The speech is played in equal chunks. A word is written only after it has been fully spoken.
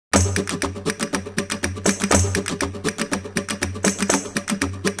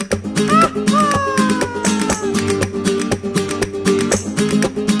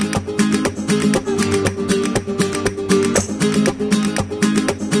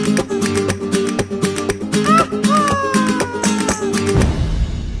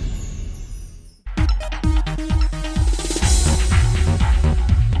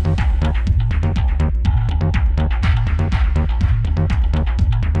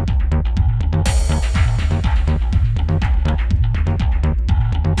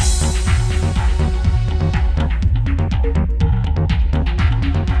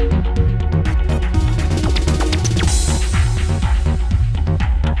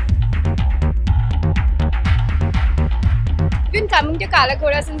coming to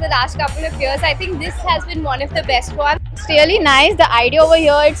Ghora since the last couple of years. I think this has been one of the best ones. It's really nice. The idea over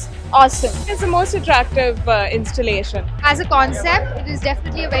here, it's awesome. It's the most attractive installation. As a concept, it is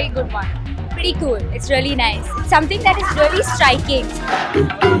definitely a very good one. Pretty cool. It's really nice. It's something that is really striking.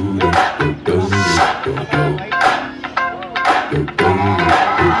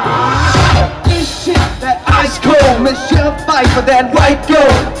 This shit, that ice cold, Michelle fight for that white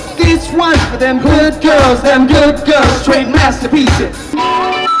gold. This one's for them good girls, straight masterpieces.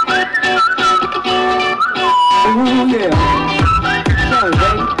 Oh yeah, sorry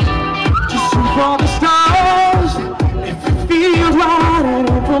baby, just shoot for the stars. If it feels right, and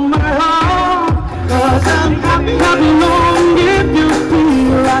open my heart. 'Cause I'm happy long if you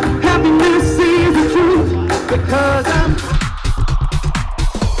feel like happiness is the truth. Because I'm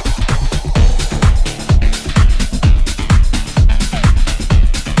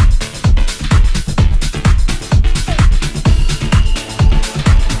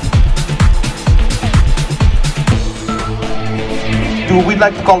we'd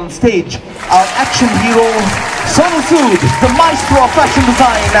like to call on stage our action hero, Sonu Sood, the maestro of fashion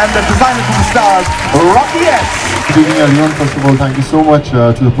design and the designer to the stars, Rocky S. Good evening everyone. First of all, thank you so much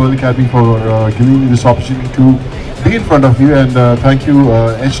to the Pearl Academy for giving me this opportunity to be in front of you, and thank you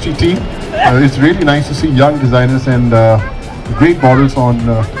HTT. It's really nice to see young designers and great models on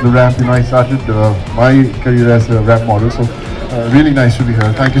the ramp. You know, I started my career as a ramp model, so really nice to be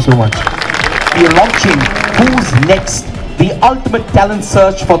here. Thank you so much. We are launching Who's Next? The ultimate talent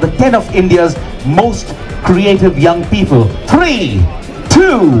search for the 10 of India's most creative young people. 3,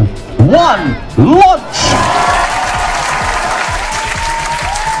 2, 1, launch!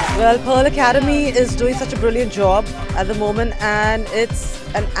 Well, Pearl Academy is doing such a brilliant job at the moment, and it's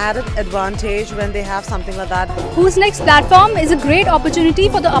an added advantage when they have something like that. Who's Next platform is a great opportunity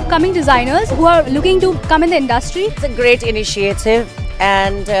for the upcoming designers who are looking to come in the industry. It's a great initiative,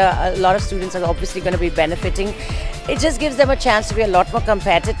 and a lot of students are obviously going to be benefiting. It just gives them a chance to be a lot more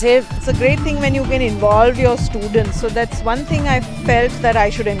competitive. It's a great thing when you can involve your students, so that's one thing I felt that I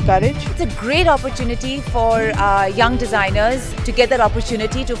should encourage. It's a great opportunity for young designers to get that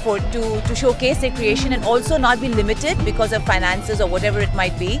opportunity to showcase their creation and also not be limited because of finances or whatever it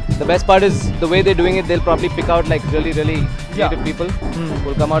might be. The best part is the way they're doing it. They'll probably pick out like really creative people who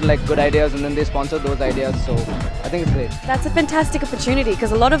will come out like good ideas, and then they sponsor those ideas. So I think it's great. That's a fantastic opportunity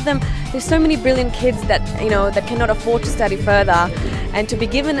because a lot of them, there's so many brilliant kids that that cannot afford to study further, and to be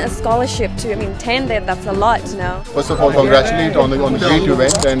given a scholarship to 10, that's a lot. First of all, congratulate on the great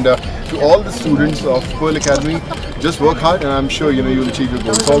event, and to all the students of Pearl Academy, just work hard and I'm sure you'll achieve your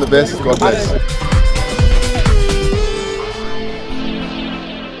goals. All the best. God bless.